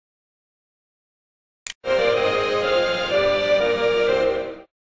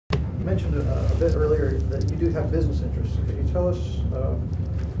mentioned a bit earlier that you do have business interests. Could you tell us a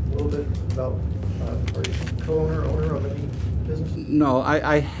little bit about, are you co-owner, owner of any business? No,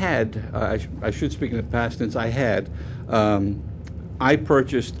 I had, I should speak in the past tense, I had. I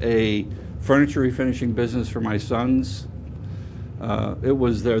purchased a furniture refinishing business for my sons. It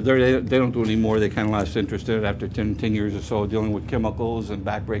was they don't do it anymore. They kind of lost interest in it after 10 years or so dealing with chemicals and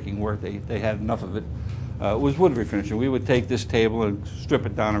backbreaking work. They had enough of it. It was wood refinishing. We would take this table and strip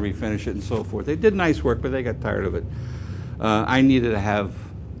it down and refinish it and so forth. They did nice work, but they got tired of it. I needed to have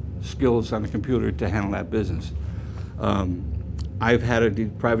skills on the computer to handle that business. I've had a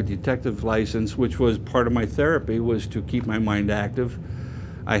private detective license, which was part of my therapy, was to keep my mind active.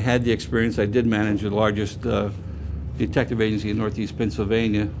 I had the experience. I did manage the largest detective agency in Northeast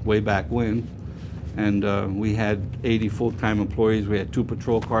Pennsylvania way back when, and we had 80 full-time employees. We had 2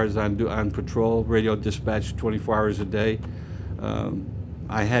 patrol cars on patrol, radio dispatch 24 hours a day.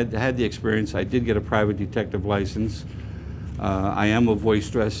 I had the experience. I did get a private detective license. I am a voice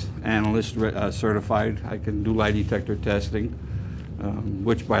stress analyst certified. I can do lie detector testing,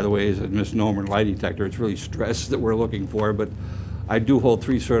 which, by the way, is a misnomer. Lie detector, it's really stress that we're looking for, but I do hold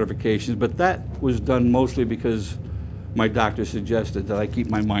 3 certifications, but that was done mostly because my doctor suggested that I keep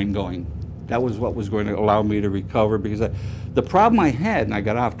my mind going. That was what was going to allow me to recover, because the problem I had, and I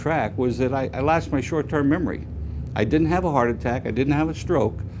got off track, was that I lost my short-term memory. I didn't have a heart attack, I didn't have a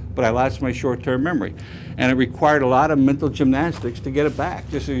stroke, but I lost my short-term memory. And it required a lot of mental gymnastics to get it back.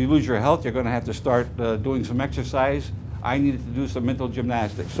 Just if you lose your health, you're going to have to start doing some exercise. I needed to do some mental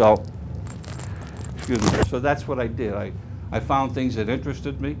gymnastics. So, excuse me. So that's what I did. I found things that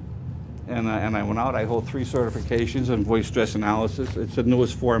interested me, and I went out. I hold 3 certifications in voice stress analysis. It's the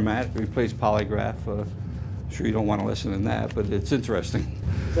newest format. It replaced polygraph. Sure you don't want to listen in that, but it's interesting.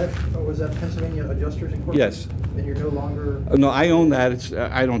 Was that Pennsylvania Adjusters Incorporated? Yes. And you're no longer... No, I own that.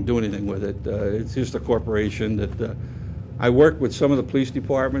 I don't do anything with it. It's just a corporation that I work with some of the police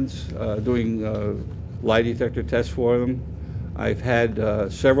departments doing lie detector tests for them. I've had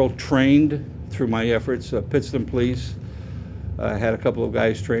several trained through my efforts. Pittston Police had a couple of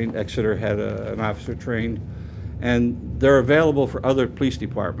guys trained. Exeter had an officer trained. And they're available for other police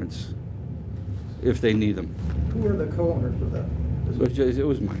departments if they need them. Who are the co-owners of that? It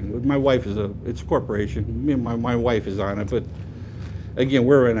was mine. My wife it's a corporation. Me and my wife is on it, but again,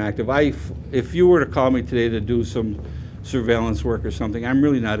 we're inactive. If you were to call me today to do some surveillance work or something, I'm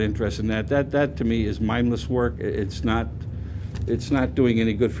really not interested in that. That to me is mindless work. It's not doing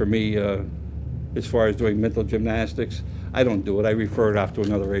any good for me as far as doing mental gymnastics. I don't do it. I refer it off to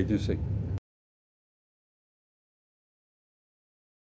another agency.